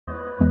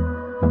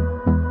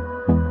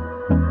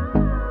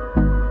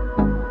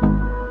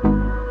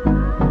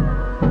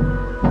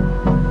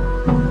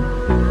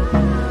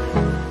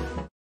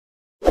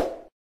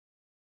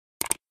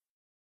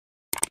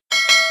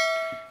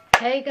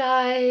Hey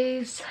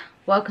guys,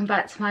 welcome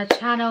back to my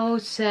channel.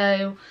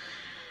 So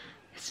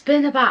it's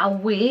been about a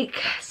week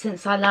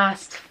since I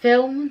last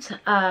filmed.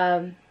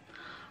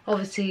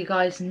 Obviously you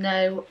guys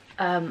know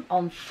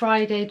on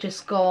Friday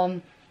just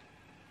gone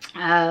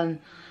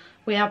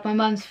we had my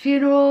mum's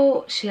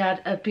funeral. She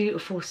had a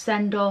beautiful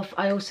send-off.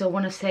 I also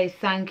want to say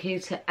thank you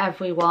to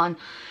everyone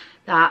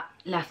that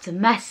left a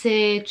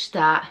message,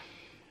 that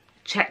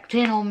checked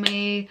in on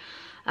me.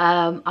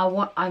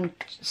 I'm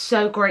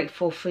so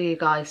grateful for you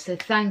guys, so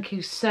thank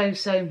you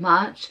so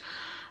much.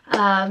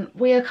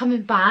 We are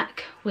coming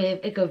back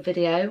with a good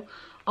video.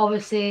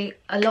 Obviously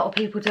a lot of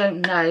people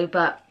don't know,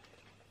 but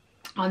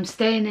I'm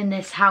staying in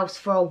this house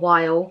for a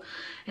while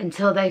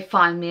until they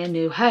find me a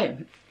new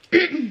home.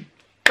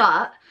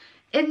 But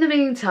in the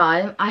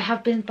meantime I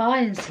have been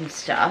buying some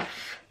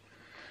stuff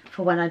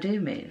for when I do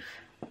move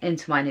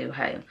into my new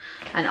home,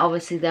 and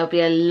obviously there'll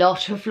be a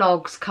lot of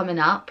vlogs coming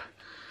up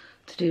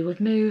to do with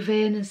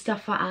moving and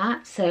stuff like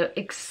that, so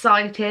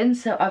exciting.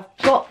 So I've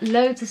got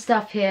loads of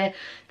stuff here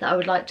that I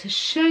would like to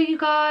show you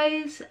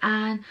guys,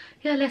 and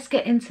yeah, let's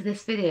get into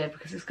this video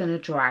because it's going to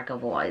drag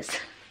otherwise.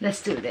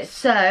 Let's do this.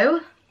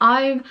 So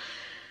by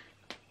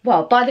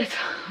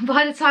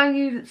the time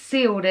you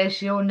see all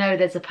this, you'll know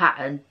there's a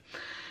pattern.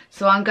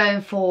 So I'm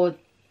going for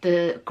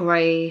the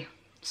grey,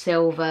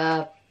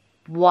 silver,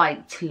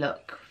 white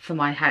look for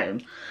my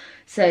home.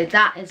 So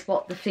that is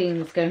what the theme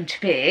is going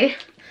to be.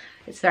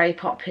 It's very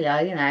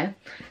popular, you know.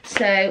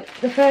 So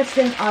the first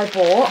thing I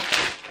bought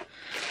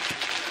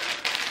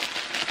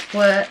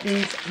were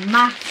these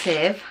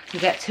massive, you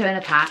get 2 in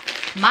a pack,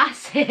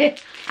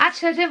 massive,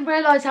 actually I didn't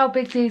realise how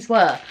big these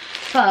were,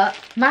 but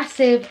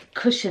massive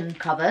cushion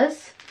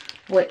covers,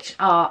 which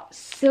are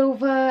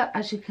silver,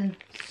 as you can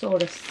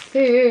sort of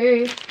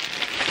see,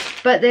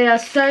 but they are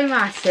so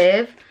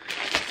massive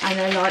and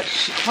they're like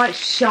quite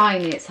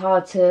shiny. It's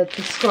hard to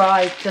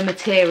describe the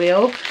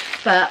material,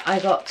 but I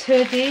got 2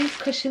 of these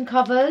cushion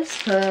covers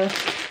for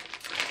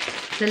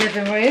the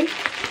living room.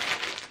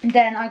 And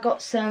then I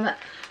got some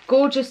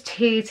gorgeous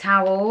tea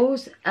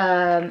towels.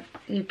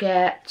 You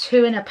get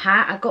 2 in a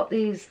pack. I got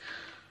these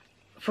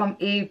from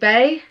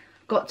eBay.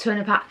 Got 2 in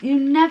a pack. You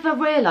never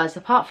realise,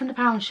 apart from the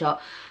pound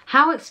shop,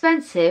 how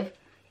expensive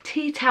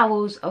tea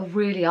towels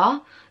really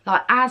are.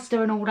 Like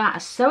Asda and all that are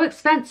so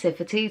expensive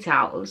for tea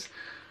towels.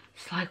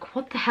 It's like,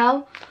 what the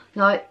hell?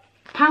 Like,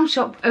 pound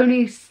shop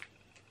only,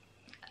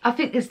 I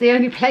think, is the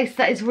only place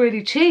that is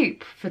really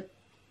cheap for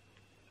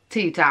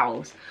tea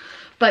towels.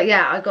 But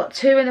yeah, I got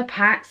 2 in a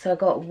pack. So I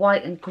got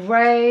white and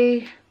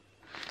grey,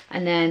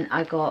 and then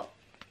I got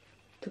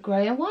the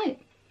grey and white,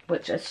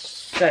 which are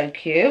so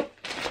cute.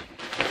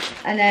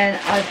 And then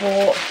I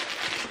bought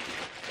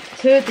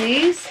 2 of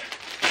these.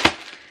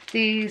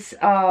 These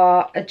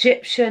are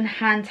Egyptian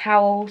hand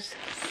towels,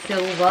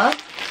 silver.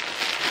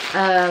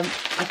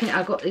 I think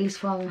I got these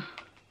from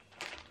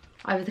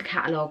either the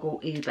catalogue or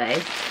eBay.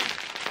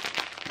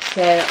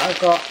 So I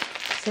got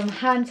some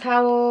hand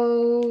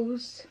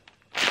towels.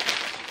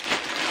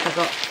 I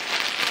got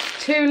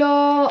 2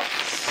 lots.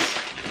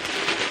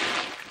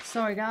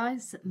 Sorry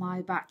guys, my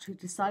battery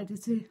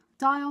decided to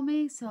die on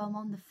me, so I'm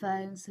on the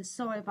phone. So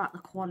sorry about the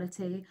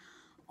quality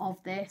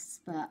of this,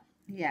 but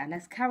yeah,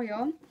 let's carry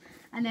on.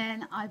 And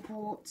then I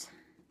bought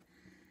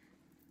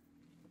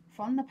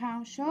from the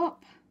pound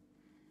shop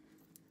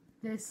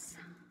this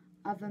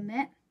oven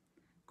mitt,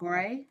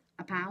 grey,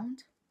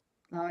 £1.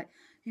 Like,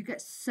 you get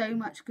so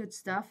much good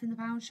stuff in the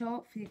pound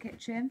shop for your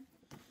kitchen.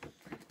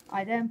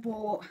 I then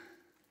bought,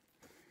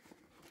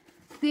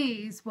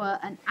 these were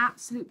an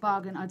absolute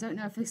bargain. I don't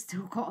know if they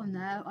still got them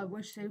there.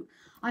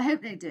 I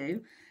hope they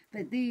do.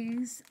 But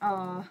these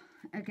are,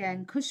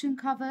 again, cushion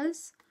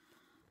covers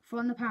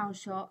from the pound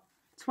shop,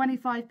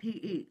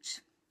 25p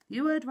each.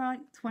 You heard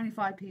right,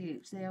 25p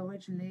each. They are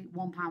originally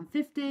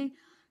 £1.50,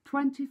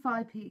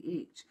 25p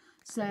each.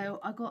 So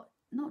I got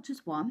not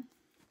just 1,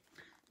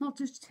 not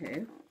just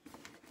 2,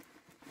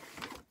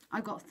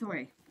 I got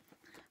 3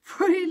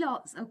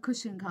 lots of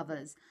cushion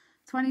covers,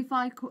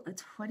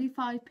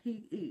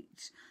 25p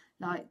each.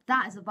 Like,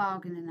 that is a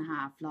bargain and a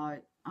half.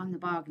 Like, I'm the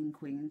bargain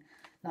queen.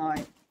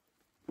 Like,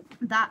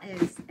 that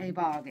is a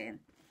bargain.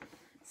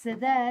 So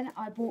then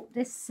I bought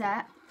this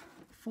set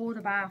for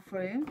the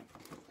bathroom,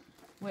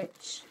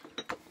 which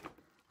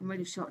I'm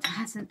really shocked it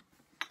hasn't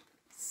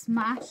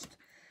smashed.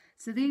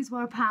 So these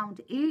were £1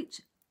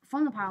 each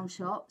from the pound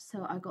shop.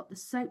 So I got the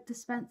soap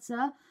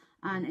dispenser,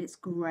 and it's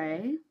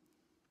grey.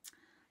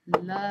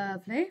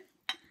 Lovely.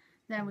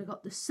 Then we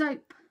got the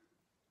soap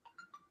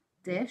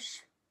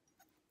dish.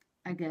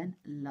 Again,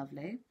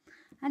 lovely.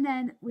 And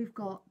then we've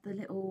got the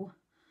little,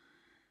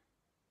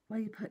 where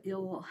you put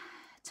your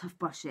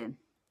toothbrush in,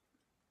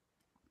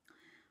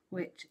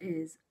 which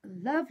is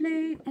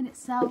lovely in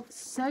itself.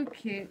 So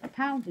cute.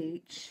 £1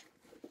 each.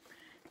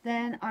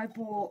 Then I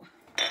bought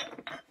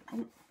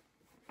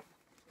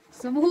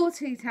some more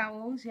tea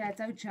towels. Yeah,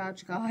 don't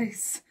judge,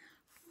 guys.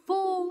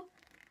 For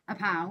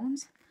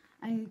 £1,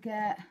 and you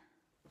get,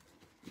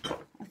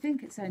 I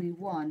think it's only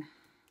 1.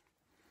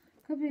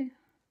 Could be,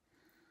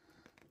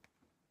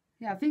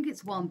 yeah, I think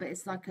it's 1, but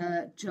it's like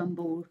a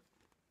jumbled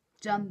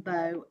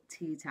jumbo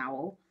tea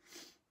towel.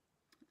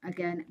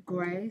 Again,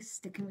 grey,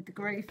 sticking with the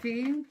grey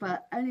theme,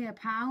 but only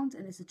 £1,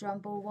 and it's a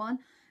jumbo one.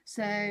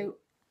 So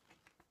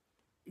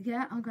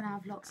yeah, I'm gonna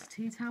have lots of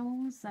tea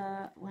towels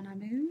when I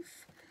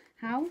move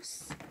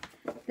house.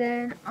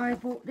 Then I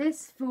bought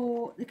this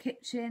for the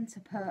kitchen to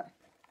put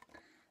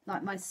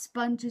like my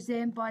sponges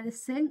in by the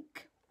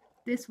sink.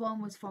 This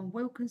one was from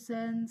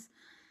Wilkinson's,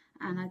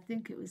 and I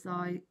think it was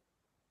like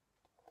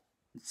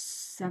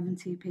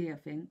 70p, I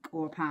think,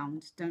 or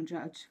 £1. Don't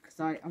judge, because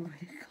I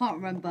really can't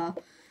remember.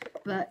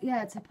 But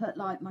yeah, to put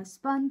like my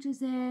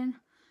sponges in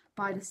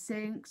by the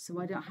sink, so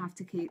I don't have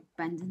to keep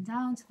bending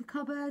down to the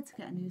cupboard to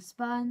get a new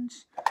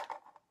sponge.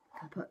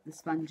 I put the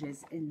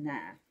sponges in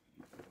there.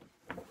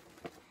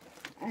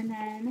 And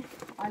then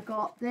I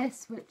got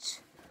this, which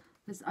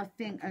was I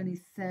think only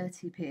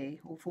 30p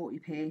or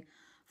 40p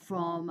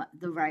from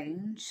the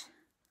range.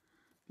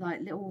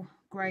 Like little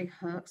grey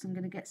hooks. I'm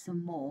going to get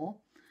some more.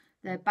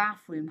 They're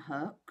bathroom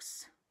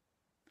hooks.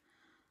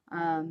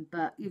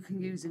 But you can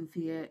use them for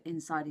your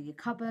inside of your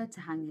cupboard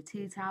to hang your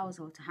tea towels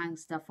or to hang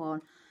stuff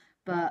on.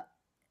 But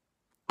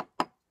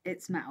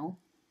it's metal.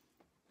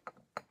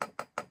 Can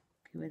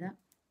you hear that?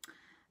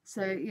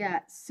 So yeah,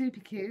 super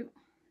cute,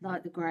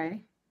 like the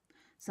grey.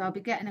 So I'll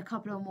be getting a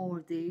couple of more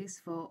of these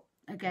for,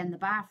 again, the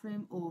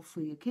bathroom or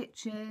for your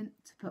kitchen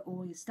to put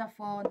all your stuff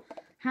on,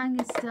 hang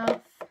your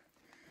stuff.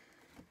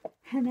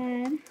 And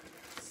then,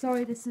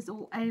 sorry, this is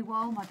all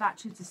AWOL. My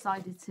battery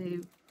decided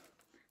to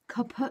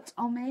kaput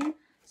on me.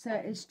 So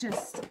it's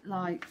just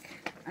like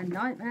a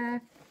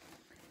nightmare.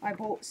 I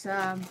bought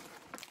some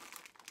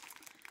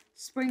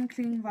spring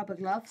clean rubber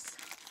gloves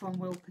from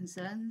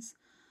Wilkinson's.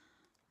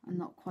 I'm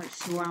not quite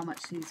sure how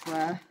much these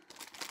were.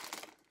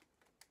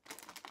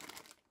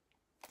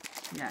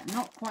 Yeah,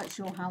 not quite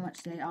sure how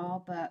much they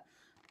are, but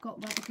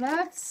got rubber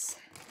gloves.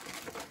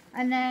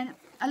 And then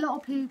a lot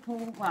of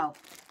people, well,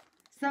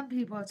 some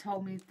people have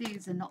told me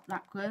these are not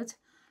that good,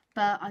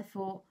 but I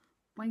thought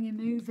when you're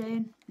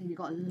moving and you've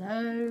got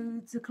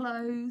loads of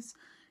clothes,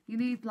 you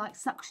need like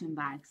suction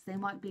bags. They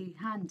might be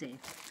handy.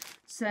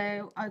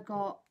 So I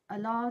got a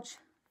large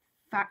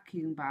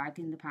vacuum bag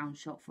in the pound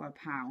shop for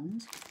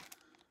 £1.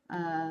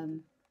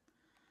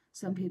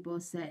 Some people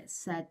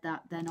said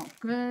that they're not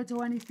good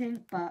or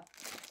anything, but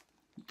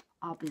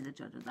I'll be the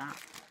judge of that,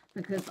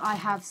 because I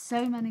have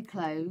so many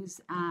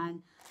clothes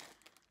and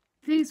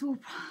these will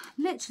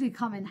literally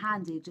come in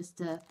handy just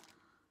to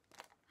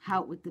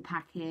help with the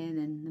packing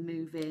and the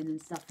moving and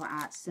stuff like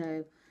that.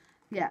 So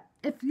yeah,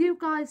 if you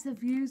guys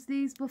have used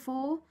these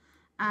before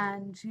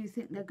and you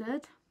think they're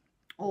good,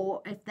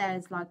 or if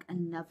there's like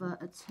another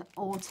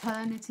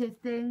alternative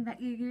thing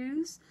that you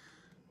use,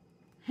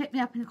 hit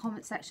me up in the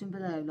comment section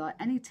below. Like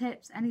any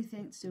tips,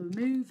 anything to do with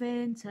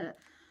moving, to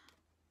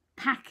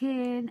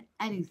packing,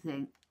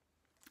 anything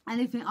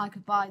I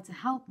could buy to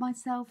help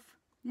myself,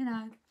 you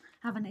know,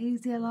 have an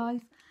easier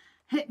life,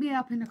 hit me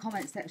up in the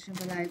comment section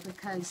below,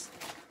 because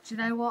do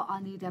you know what, I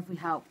need every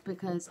help,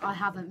 because I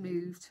haven't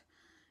moved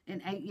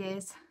in 8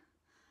 years.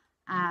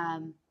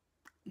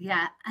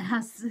 Yeah,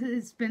 and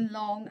it's been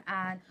long,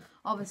 and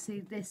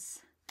obviously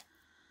this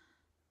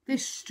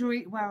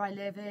street where I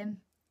live in,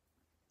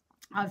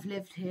 I've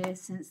lived here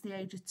since the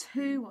age of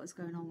 2. What was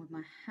going on with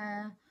my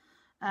hair?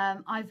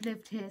 I've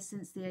lived here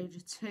since the age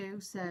of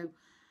 2, so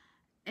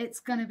it's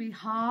going to be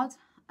hard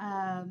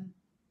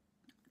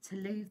to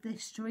leave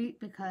this street,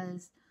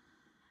 because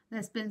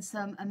there's been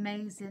some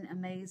amazing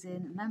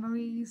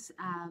memories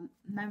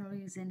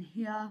in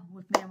here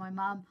with me and my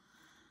mum.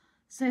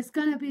 So it's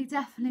going to be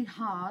definitely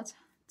hard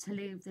to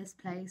leave this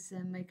place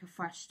and make a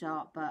fresh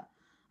start, but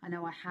I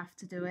know I have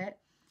to do it.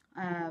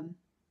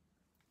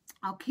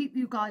 I'll keep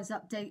you guys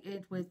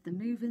updated with the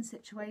moving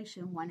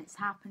situation when it's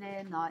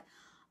happening. Like,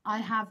 I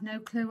have no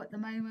clue at the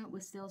moment. We're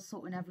still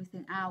sorting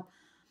everything out.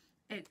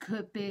 It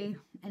could be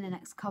in the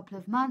next couple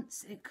of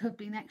months. It could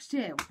be next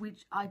year,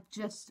 which I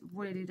just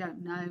really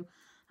don't know.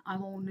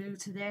 I'm all new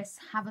to this.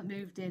 Haven't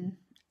moved in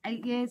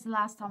 8 years. The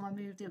last time I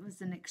moved, it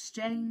was an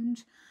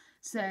exchange.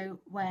 So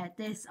where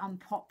this, I'm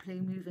properly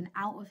moving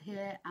out of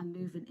here and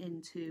moving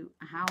into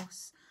a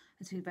house,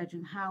 a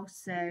 2-bedroom house.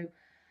 So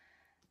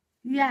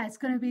yeah, it's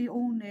going to be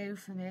all new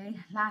for me.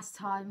 Last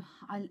time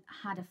I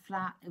had a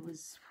flat, it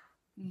was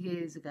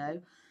years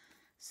ago.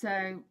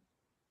 So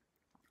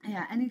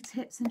yeah, any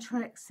tips and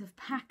tricks of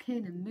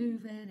packing and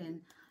moving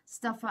and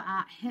stuff like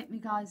that, hit me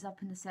guys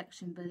up in the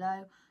section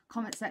below,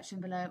 comment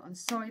section below. I'm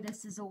sorry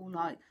this is all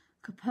like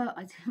kaput.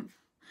 I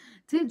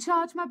didn't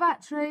charge my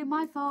battery,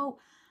 my fault.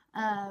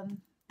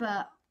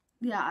 But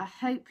yeah, I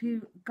hope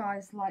you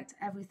guys liked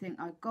everything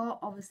I got.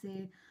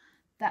 Obviously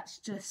that's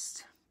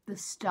just the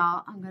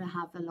start. I'm going to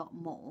have a lot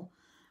more,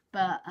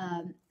 but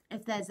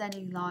if there's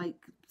any like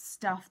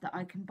stuff that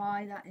I can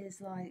buy that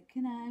is like,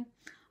 you know,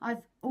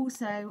 I've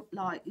also,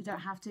 like, you don't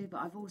have to,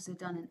 but I've also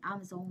done an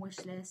Amazon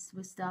wish list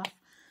with stuff.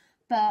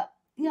 But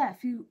yeah,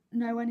 if you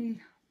know any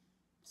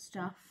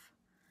stuff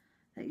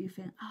that you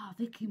think, oh,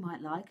 Vicky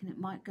might like, and it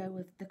might go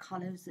with the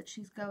colours that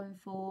she's going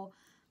for,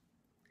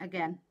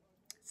 again,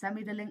 send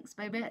me the links,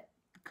 baby.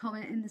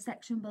 Comment in the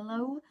section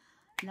below.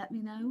 let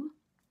me know.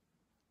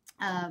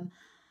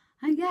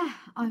 And yeah,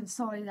 I'm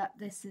sorry that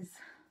this is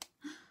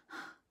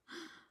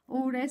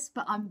all this,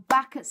 but I'm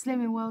back at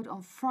Slimming World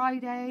on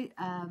Friday.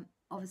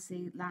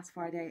 Obviously last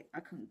Friday I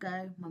couldn't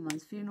go, my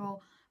mum's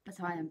funeral, but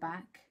I am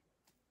back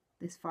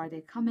this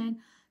Friday coming,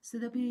 so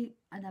there'll be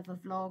another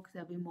vlog.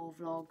 There'll be more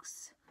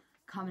vlogs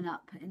coming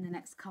up in the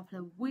next couple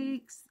of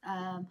weeks.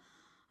 I'm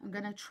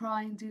gonna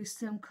try and do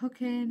some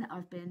cooking.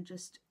 I've been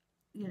just,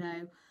 you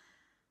know,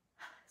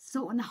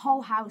 sorting the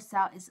whole house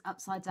out. Is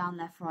upside down,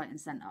 left, right and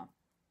centre.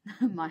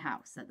 My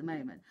house at the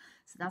moment,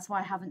 so that's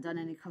why I haven't done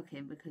any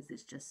cooking, because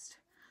it's just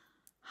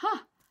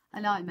a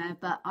nightmare.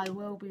 But I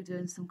will be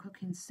doing some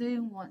cooking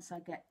soon once I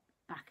get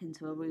back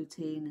into a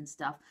routine and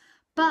stuff.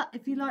 But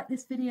if you like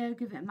this video,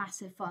 give it a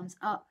massive thumbs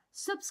up,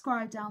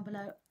 subscribe down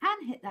below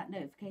and hit that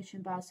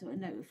notification bell so it'll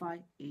notify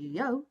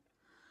you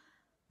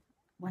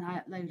when I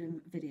upload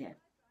a video.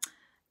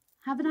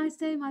 Have a nice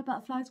day, my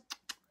butterflies.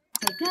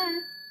 Take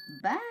care.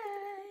 Bye.